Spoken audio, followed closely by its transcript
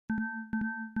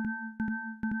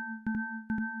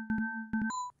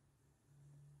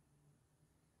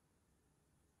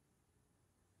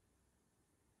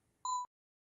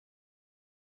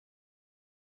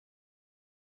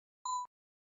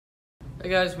Hey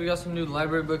guys, we got some new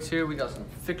library books here. We got some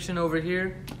fiction over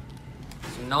here,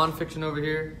 some non-fiction over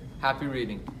here. Happy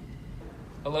reading.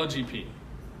 Hello, GP.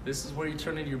 This is where you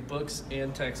turn in your books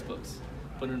and textbooks.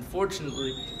 But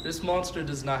unfortunately, this monster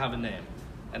does not have a name.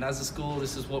 And as a school,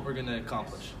 this is what we're going to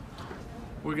accomplish.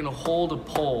 We're going to hold a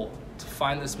poll to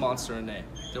find this monster a name.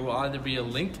 There will either be a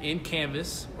link in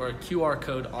Canvas or a QR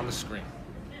code on the screen.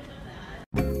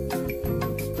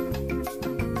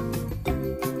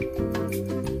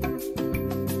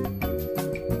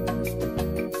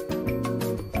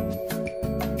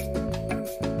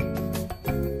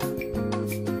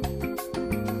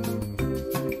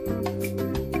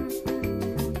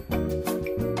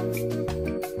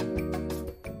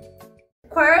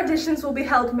 Choir auditions will be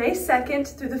held May 2nd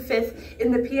through the 5th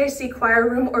in the PAC choir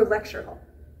room or lecture hall.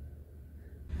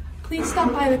 Please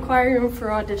stop by the choir room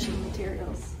for audition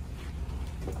materials.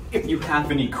 If you have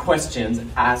any questions,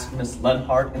 ask Miss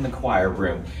Lenhart in the choir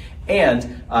room.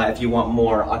 And if you want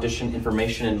more audition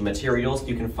information and materials,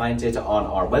 you can find it on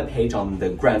our webpage on the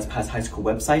Grants Pass High School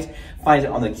website. Find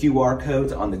it on the QR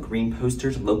codes on the green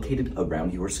posters located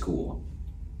around your school.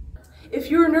 If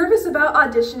you are nervous about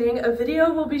auditioning, a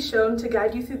video will be shown to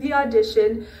guide you through the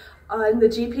audition on the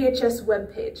GPHS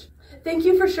webpage. Thank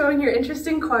you for showing your interest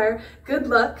in choir. Good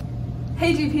luck.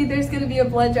 Hey GP, there's going to be a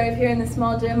blood drive here in the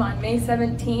small gym on May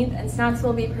 17th, and snacks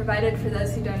will be provided for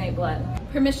those who donate blood.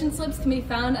 Permission slips can be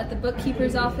found at the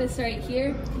bookkeeper's office right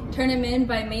here. Turn them in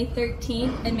by May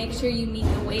 13th and make sure you meet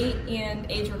the weight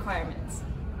and age requirements.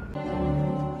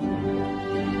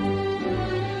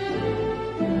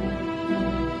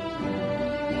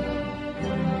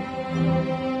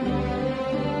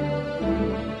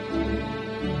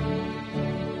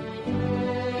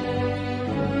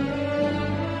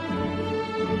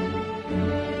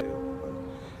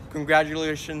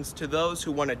 Congratulations to those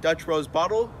who won a Dutch Rose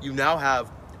bottle. You now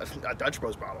have a Dutch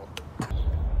Rose bottle.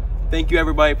 Thank you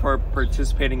everybody for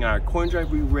participating in our coin drive.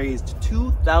 We raised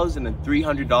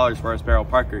 $2,300 for our Sparrow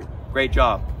Parker. Great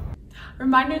job.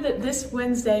 Reminder that this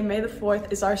Wednesday, May the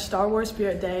 4th, is our Star Wars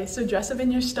Spirit Day, so dress up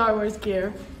in your Star Wars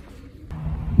gear.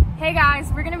 Hey guys,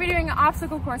 we're going to be doing an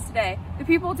obstacle course today. The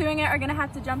people doing it are going to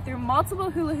have to jump through multiple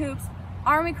hula hoops,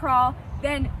 army crawl,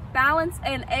 then balance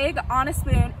an egg on a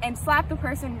spoon and slap the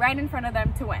person right in front of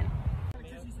them to win.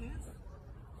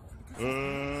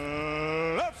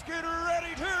 Let's get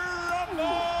ready to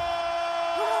rumble!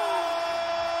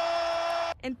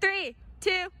 In 3,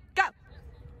 2, go!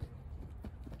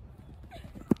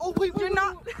 Oh wait, You're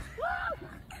not...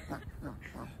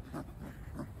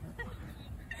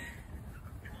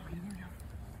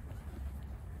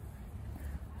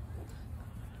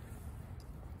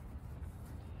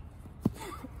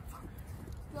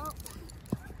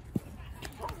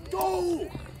 Go!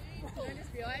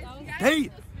 Hey!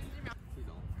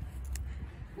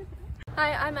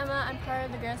 Hi, I'm Emma. I'm part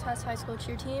of the Grants Pass High School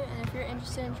cheer team, and if you're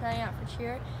interested in trying out for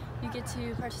cheer, you get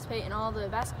to participate in all the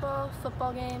basketball,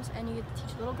 football games, and you get to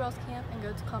teach Little Girls Camp and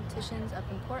go to competitions up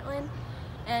in Portland.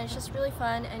 And it's just really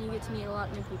fun, and you get to meet a lot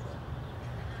of new people.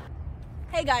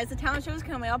 Hey guys, the talent show is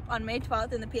coming up on May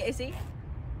 12th in the PAC.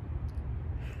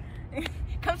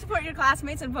 Come support your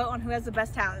classmates and vote on who has the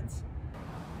best talents.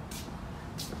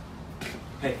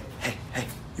 Hey,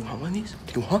 you want one of these?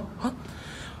 You want? Huh?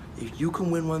 If you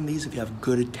can win one of these if you have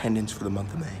good attendance for the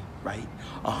month of May, right?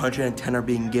 110 are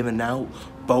being given out.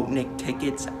 Boatnik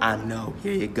tickets, I know.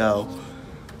 Here you go.